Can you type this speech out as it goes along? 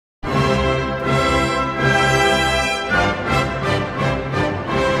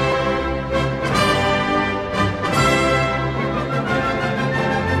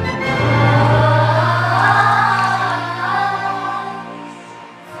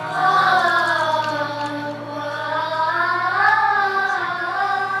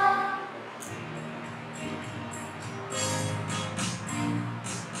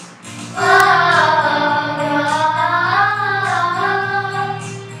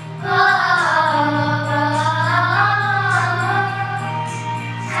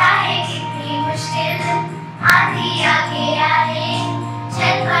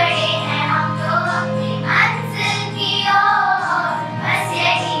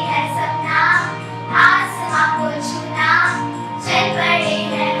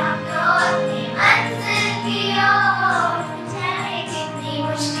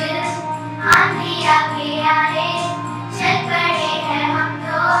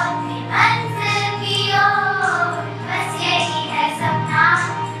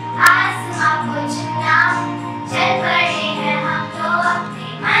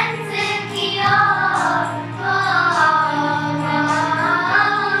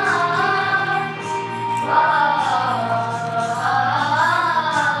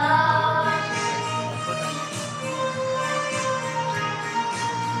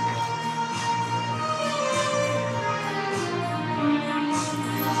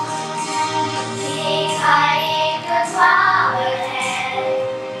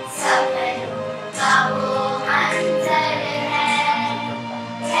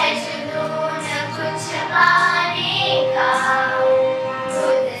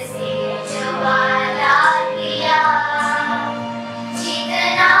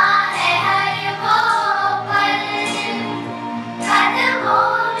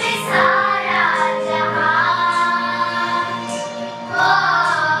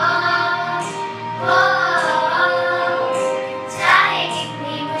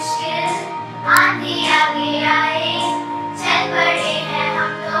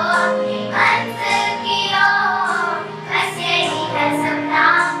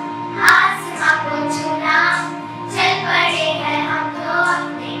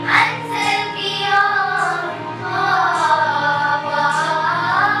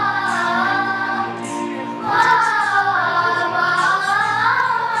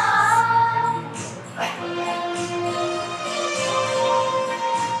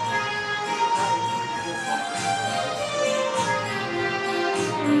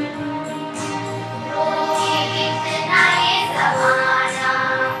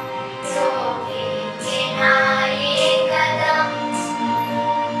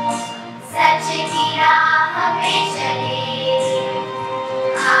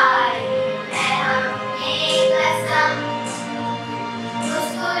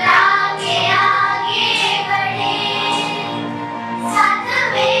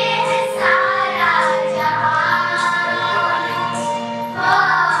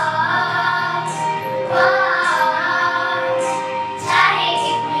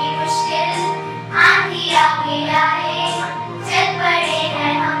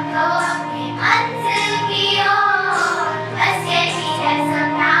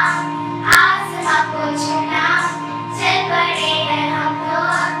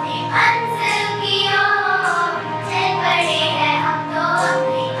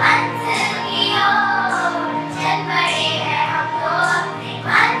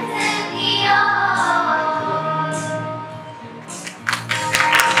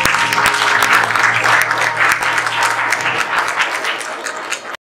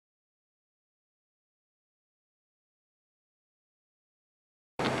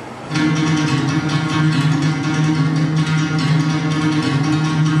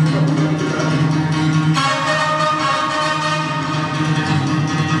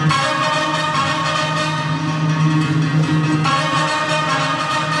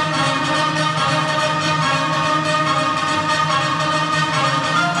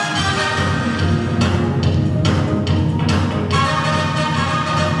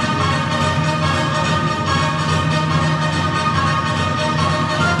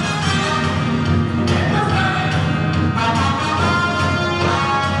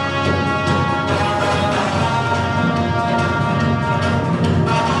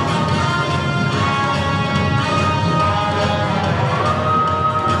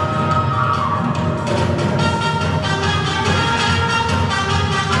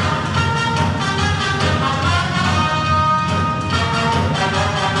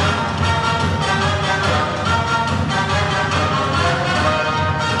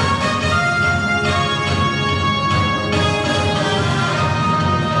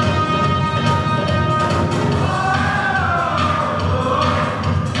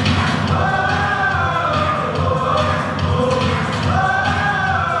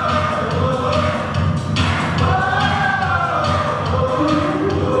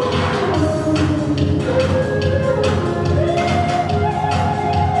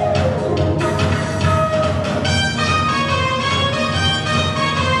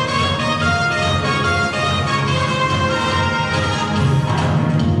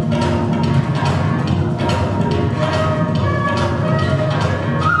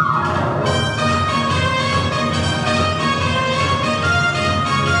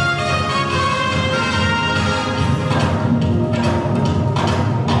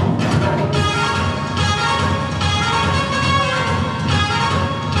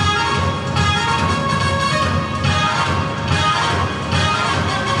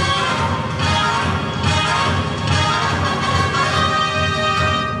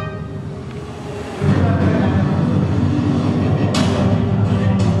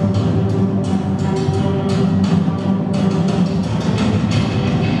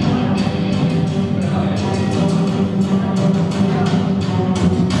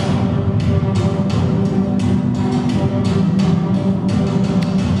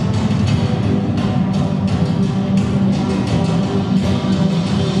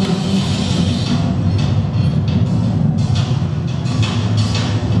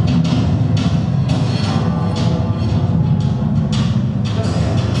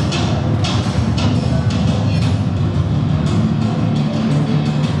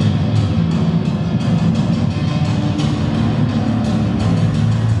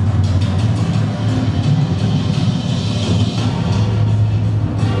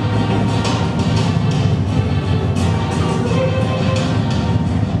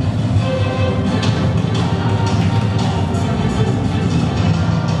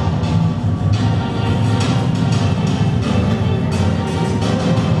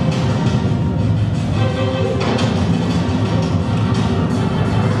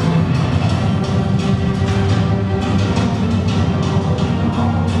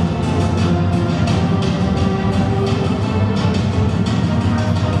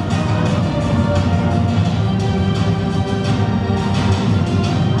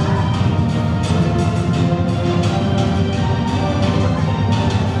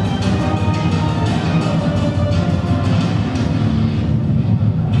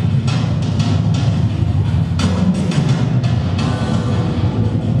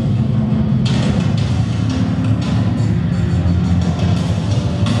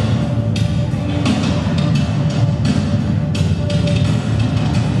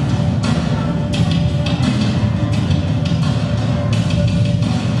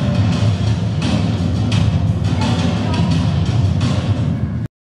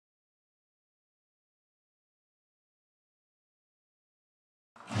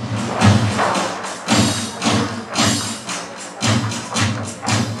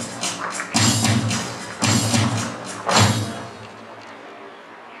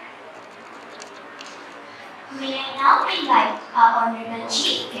now invite our Honorable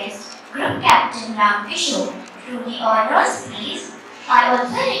Chief Guest, Group Captain Ram Kishore, to the honors, please. I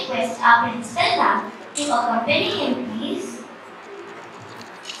also request our Principal Ma'am to accompany him, please.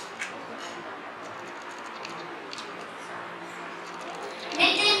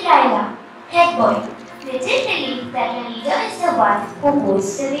 Nitin Raila, Head Boy. Nitin believes that a leader is the one who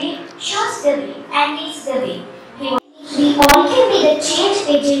holds the way, shows the way, and leads the way. We all can be the change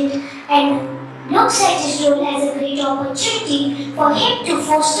agent and looks at his role as a great opportunity for him to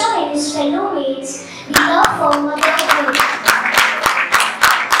foster in his fellow mates the love for motherhood.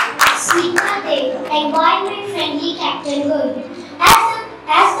 Smita Dev, environment-friendly captain girl.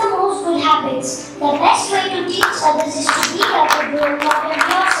 As the most good habits, the best way to teach others is to be like a role model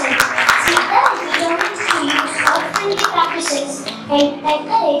yourself. Smita is determined to use earth-friendly practices and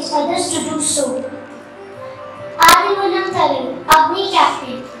encourage others to do so. Adimulam Taran, Agni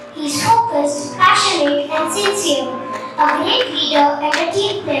captain. He is focused, passionate and sincere. A great leader and a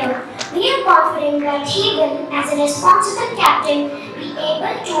team player. We are confident that he will, as a responsible captain, be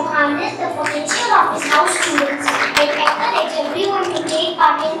able to harness the potential of his house students and encourage everyone to take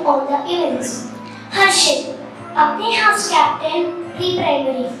part in all the events. Harshit, Agni House Captain,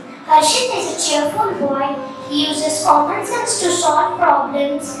 Pre-Primary. Harshit is a cheerful boy. He uses common sense to solve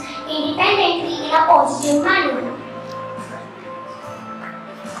problems independently in a positive manner.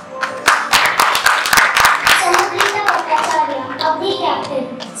 Samadrita Bhattacharya, Agni Captain.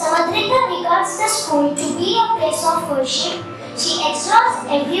 Samadrita regards the school to be a place of worship. She exhorts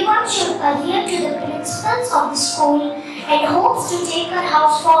everyone should adhere to the principles of the school and hopes to take her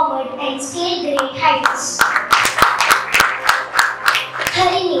house forward and scale great heights.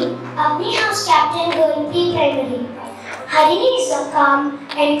 Harini, Agni House Captain Girl Pre-Primary. Harini is a calm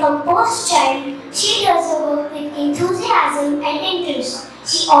and composed child. She does her work with enthusiasm and interest.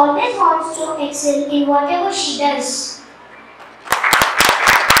 She always wants to excel in whatever she does.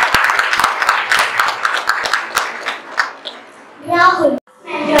 Rahul,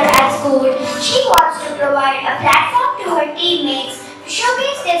 mentor at school, she wants to provide a platform to her teammates to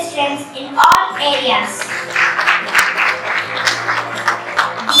showcase their strengths in all areas.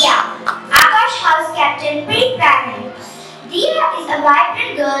 Dia, Akash House Captain Pre-Primary. Dia is a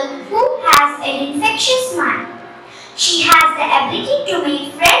vibrant girl who has an infectious smile. She has the ability to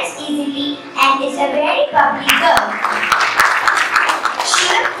make friends easily and is a very bubbly girl.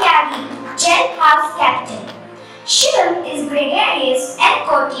 Shivam Tyagi, Gel House Captain. Shivam is gregarious and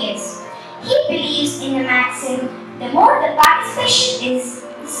courteous. He believes in the maxim, the more the participation is,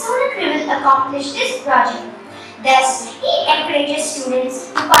 the sooner we will accomplish this project. Thus, he encourages students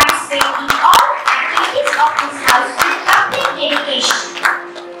to participate in all activities of his house with complete dedication.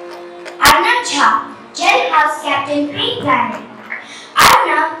 Arnav Jha, Gel House Captain Pre-Primary.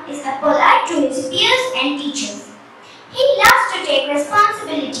 Arnav is polite to his peers and teachers. He loves to take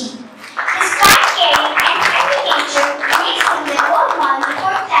responsibility. His kind, caring and friendly nature makes him the role model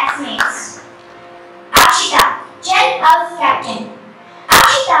for classmates. Akshita, Gel House Captain.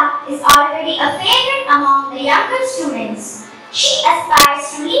 Akshita is already a favorite among the younger students. She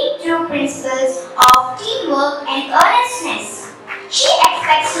aspires to lead through principles of teamwork and earnestness. She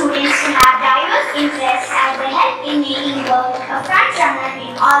expects students to have diverse interests as they help in making work a front runner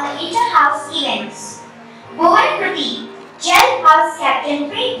in all the inter-house events. Bhuvan Prateek, Gel House Captain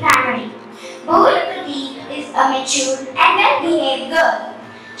Pre-Primary. Bhuvan Prateek is a mature and well-behaved girl.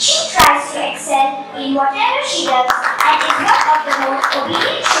 She tries to excel in whatever she does and is one of the most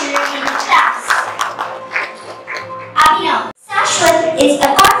obedient children in the class. Abhinav, Shashwat is a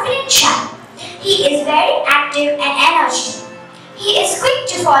confident child. He is very active and energetic. He is quick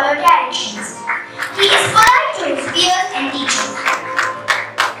to follow directions. He is polite to his peers and teachers.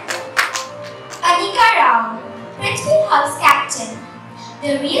 Anika Rao, Prithvi House Captain.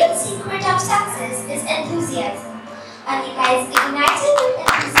 The real secret of success is enthusiasm. Anika is ignited with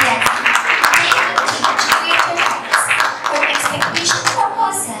enthusiasm to take the team to greater heights. Her expectation from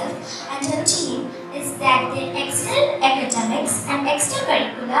herself and her team is that they excel in academics and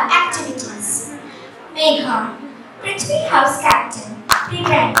extracurricular activities. Megha, Prithvi House Captain,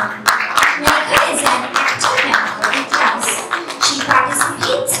 Pre-Primary. Megha is an active member in class. She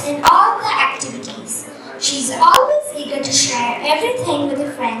participates in all the activities. She is always eager to share everything with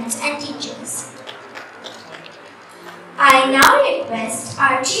her friends and teachers. I now request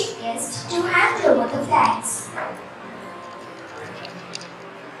our chief guest to hand over the flags.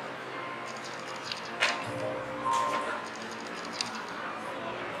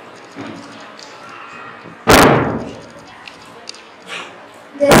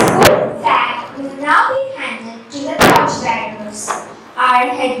 The school flag will now our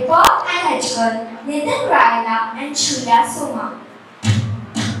head boy and head girl, Nitin Raina and Shula Soma.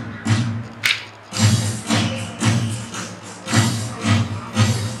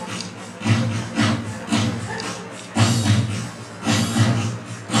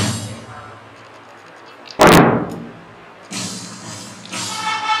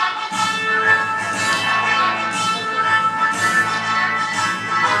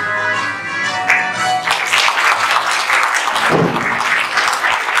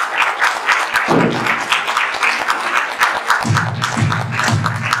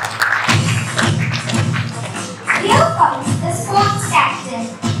 Here comes the sports captain,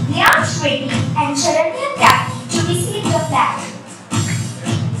 Diyansh Reddy and Charanya Captain to receive the flag.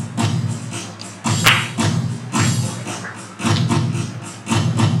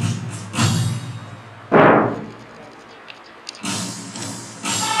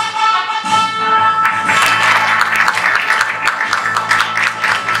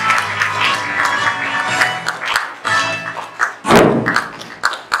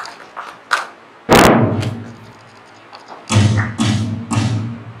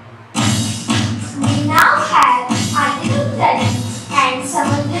 We now have Aditya Dalit and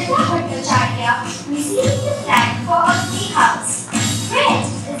Samudrita Bhattacharya receiving the flag for a tea house. Red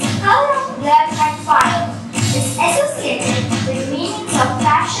is the color of blood and fire. It is associated with meanings of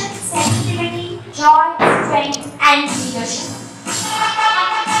passion, sensitivity, joy, strength, and leadership.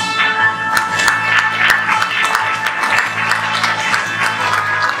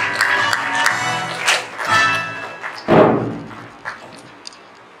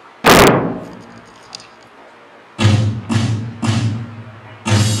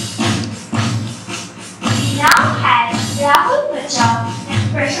 We now have Rahul Bachar and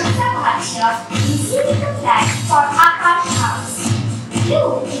Prashanta Bhatia receiving the flag for Akash House.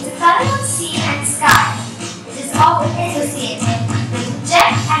 Blue is the color of sea and sky. It is often associated with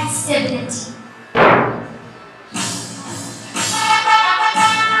depth and stability.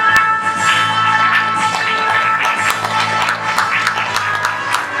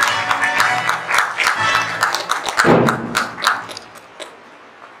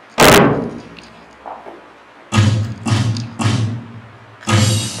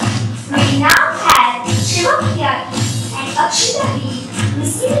 We now have Shivam Tyagi and Akshita B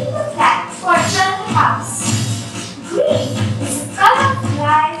receiving the flag for Journal House. Green is the color of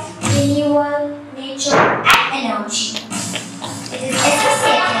life, renewal, nature, and energy. It is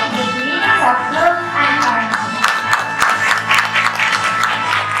associated with meanings of love and harmony.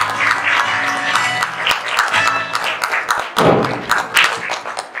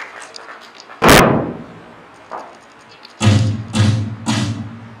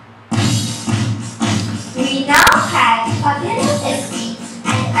 We now have Abhinav S.P.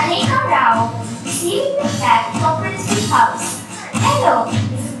 and Aneka Rao receiving the flag for Prithvi House. Yellow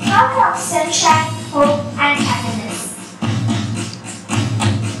is the color of sunshine, hope, and happiness.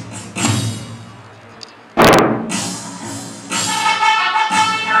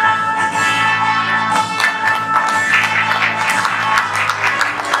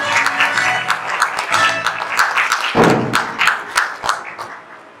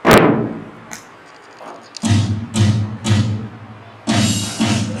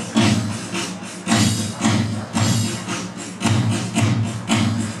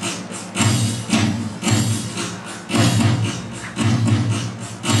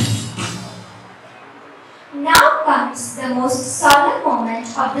 Now comes the most solemn moment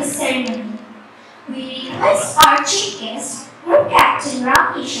of the ceremony. We request our chief guest, Group Captain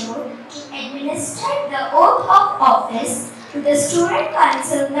Ram Kishore, to administer the oath of office to the student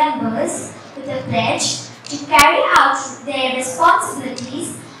council members with a pledge to carry out their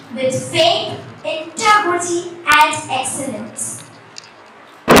responsibilities with faith, integrity, and excellence.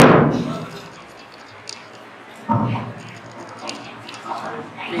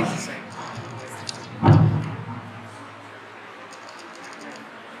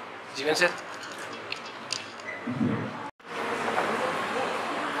 Jeevan sir.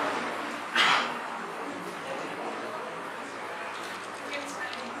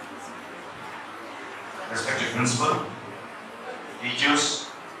 Respected principal,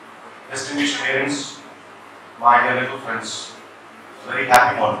 teachers, distinguished parents, my dear little friends, very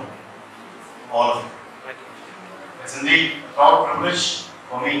happy morning to all of you. It's indeed a proud privilege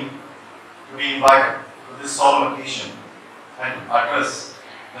for me to be invited to this solemn occasion and address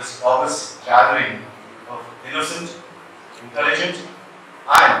this august gathering of innocent, intelligent,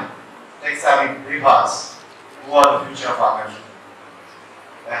 and tech-savvy brave hearts who are the future of our country.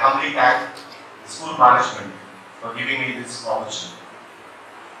 I humbly thank the school management for giving me this opportunity.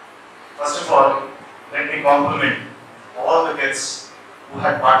 First of all, let me compliment all the kids who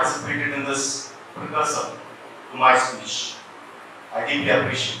had participated in this precursor to my speech. I deeply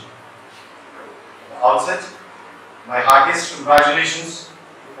appreciate. At the outset, my heartiest congratulations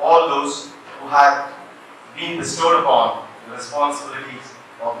to all those who had been bestowed upon the responsibilities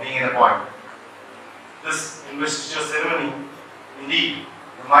of being an appointment. This investiture ceremony indeed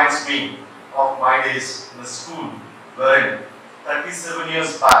reminds me of my days in the school wherein 37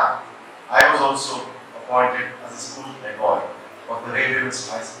 years back I was also appointed as a school head boy of the Railway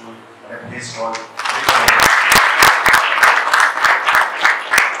High School at a place called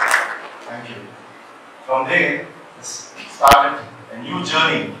Thank you. From there, I started a new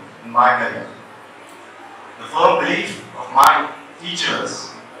journey in my career. The firm belief of my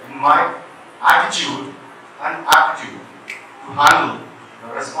teachers in my attitude and aptitude to handle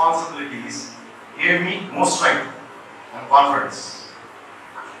the responsibilities gave me more strength and confidence.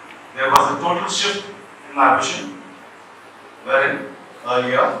 There was a total shift in my vision, wherein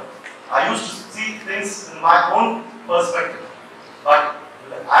earlier I used to see things in my own perspective, but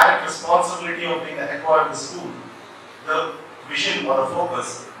with the added responsibility of being the head boy of the school, the vision or the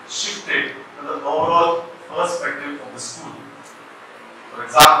focus shifted to the overall perspective of the school. For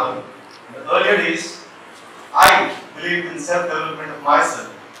example, in the earlier days, I believed in self-development of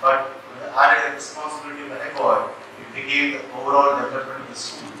myself, but with the added responsibility of the head boy, it became the overall development of the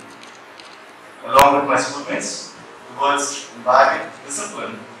school. Along with my schoolmates, towards imbibing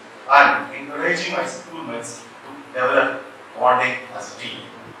discipline and encouraging my schoolmates to develop bonding as a team.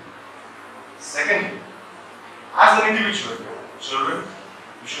 Secondly, as an individual, children,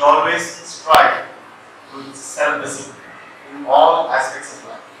 you should always strive to self-discipline in all aspects of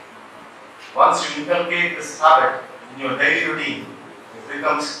life. Once you inculcate this habit in your daily routine, it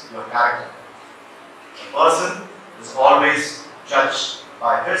becomes your character. A person is always judged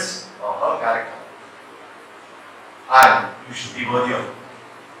by his or her character, and you should be worthy of it.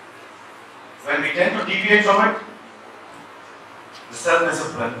 When we tend to deviate from it, the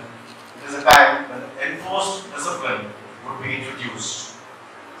self-discipline, it is a time when enforced discipline would be introduced.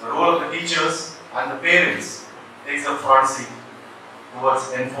 The role of the teachers and the parents takes a front seat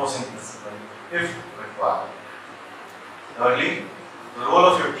towards enforcing discipline if required. Thirdly, the role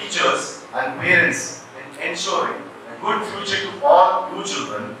of your teachers and parents in ensuring a good future to all you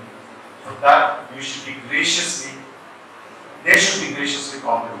children, for that they should be graciously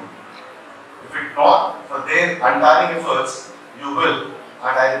complimented. If it not for their untiring efforts, you will,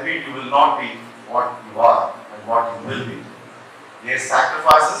 and I repeat, you will not be what you are and what you will be. Their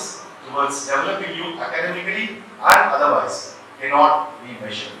sacrifices towards developing you academically and otherwise cannot be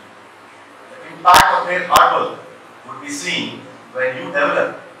measured. The impact of their hard work would be seen when you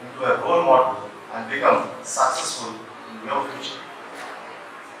develop into a role model and become successful in your future.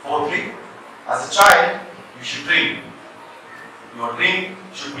 Fourthly, as a child, you should dream. Your dream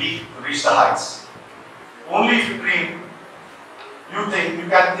should be to reach the heights. Only if you dream, you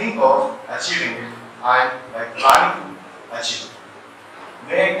can think of achieving it and by planning to achieve it.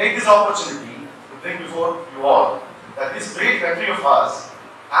 May I take this opportunity to bring before you all that this great country of ours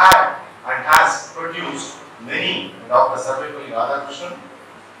had and has produced many Dr. Sarvepalli Radhakrishnan,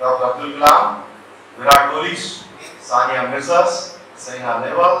 Dr. Abdul Kalam, Virat Kohlis, Sania Mirzas, Saina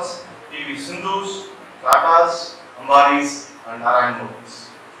Nehwals, PV Sindhus, Tatas, Ambanis, and Narayan Modis,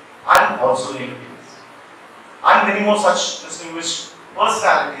 and also Neil Peters, and many more such distinguished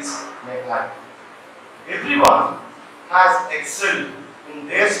personalities may add. Everyone has excelled in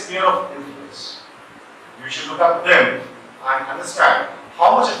their sphere of influence. You should look up to them and understand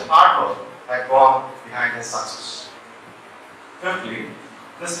how much of hard work had gone behind their success. Fifthly,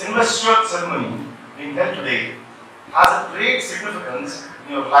 this investiture ceremony being held today has a great significance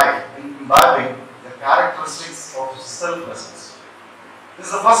in your life in imbibing the characteristics of selflessness. This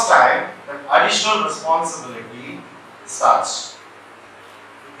is the first time that additional responsibility starts.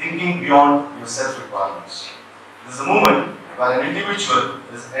 Thinking beyond your self-requirements. This is a moment where an individual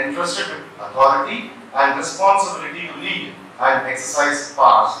is entrusted with authority and responsibility to lead and exercise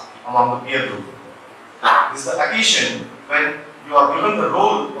powers among the peer group. This is the occasion when you are given the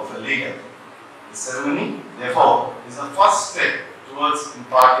role of a leader. The ceremony, therefore, is the first step towards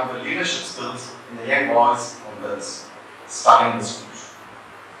imparting the leadership skills in the young boys and girls starting in the schools.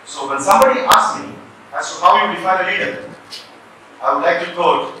 So when somebody asks me as to how you define a leader, I would like to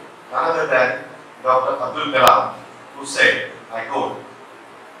quote none other than Dr. Abdul Kalam, who said, I quote,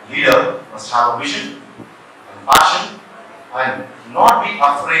 "A leader must have a vision and passion and not be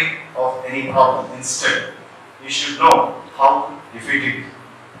afraid of any problem. Instead, he should know how to defeat it.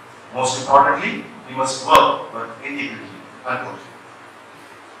 Most importantly, he must work with integrity." Unquote.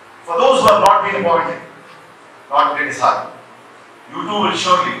 For those who have not been appointed, not get disheartened. you too will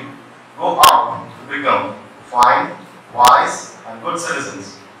surely go out to become fine, wise, and good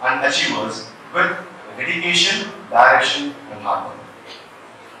citizens and achievers with dedication, direction, and hard work.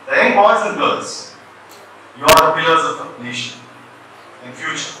 The young boys and girls, you are the pillars of the nation in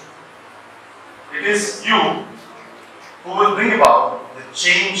future. It is you who will bring about the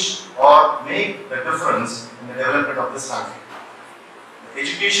change or make the difference in the development of this country. The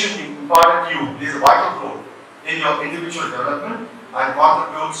education imparted to you plays a vital role in your individual development and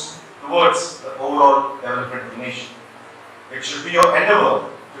contributes towards the overall development of the nation. It should be your endeavor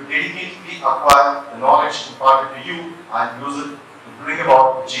to dedicatedly acquire the knowledge imparted to you and use it to bring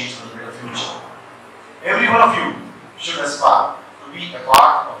about the change for the better future. Every one of you should aspire to be a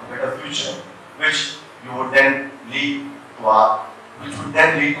part of a better future, which you would then lead to our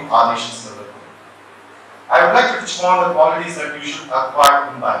nation's development. I would like to touch upon the qualities that you should acquire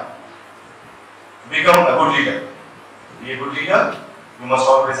and imbibe. To become a good leader. To be a good leader, you must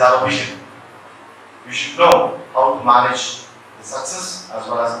always have a vision. You should know how to manage the success as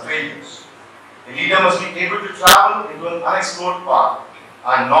well as the failures. A leader must be able to travel into an unexplored path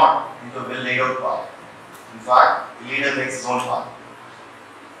and not into a well laid out path. In fact, the leader makes his own path.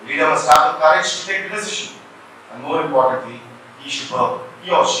 The leader must have the courage to take the decision, and more importantly, he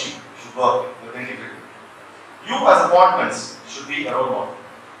or she should work with integrity. You as appointments should be a role model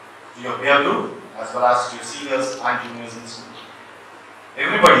to your peer group as well as to your seniors and juniors in school.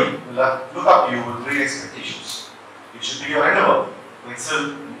 Everybody will look up to you with great expectations. It should be your endeavor to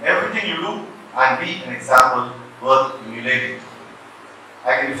excel in everything you do and be an example worth emulating.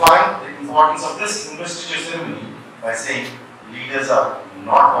 I can define the importance of this investiture ceremony by saying leaders are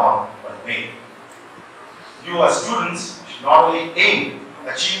not born but made. You as students should not only aim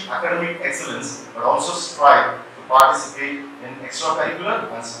to achieve academic excellence but also strive to participate in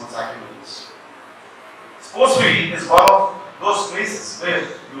extracurricular and sports activities. Sports field is one of those places where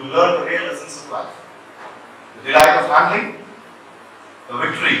you learn the real lessons of life. The delight of handling, the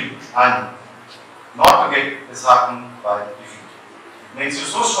victory, and not to get disheartened by defeat. It makes you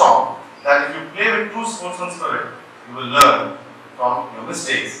so strong that if you play with true sportsman spirit, you will learn from your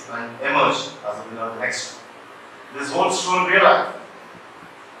mistakes and emerge as a winner next time. This holds true in real life.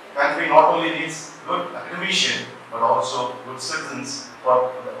 The country not only needs good academicians but also good citizens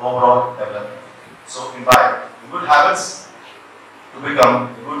for the overall development. So imbibe the good habits to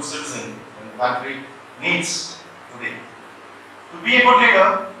become a good citizen and the country needs today. To be a good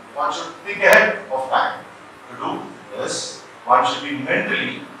leader, one should think ahead of time. To do this, one should be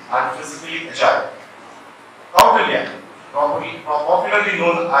mentally and physically agile. Kautilya, popularly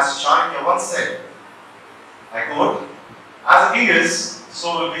known as Chanakya, once said, I quote, as a king is,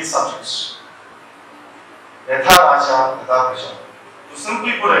 so will be his subjects. Yatha Raja, Yatha Praja. To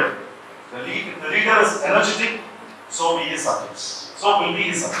simply put it, the leader is energetic, so be his subjects. So will be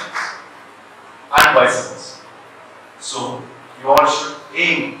his subjects. And vice versa. So, you all should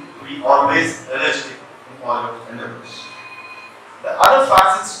aim to be always energetic in all your endeavors. The other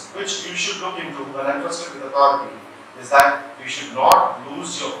facets which you should look into when entrusted with authority is that you should not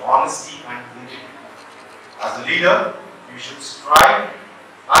lose your honesty and integrity. As a leader, you should strive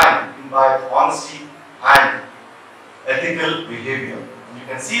and imbibe honesty and ethical behavior. And you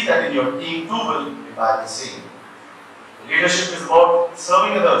can see that in your team too will imbibe the same. Leadership is about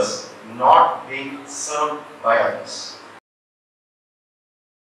serving others, not being served by others.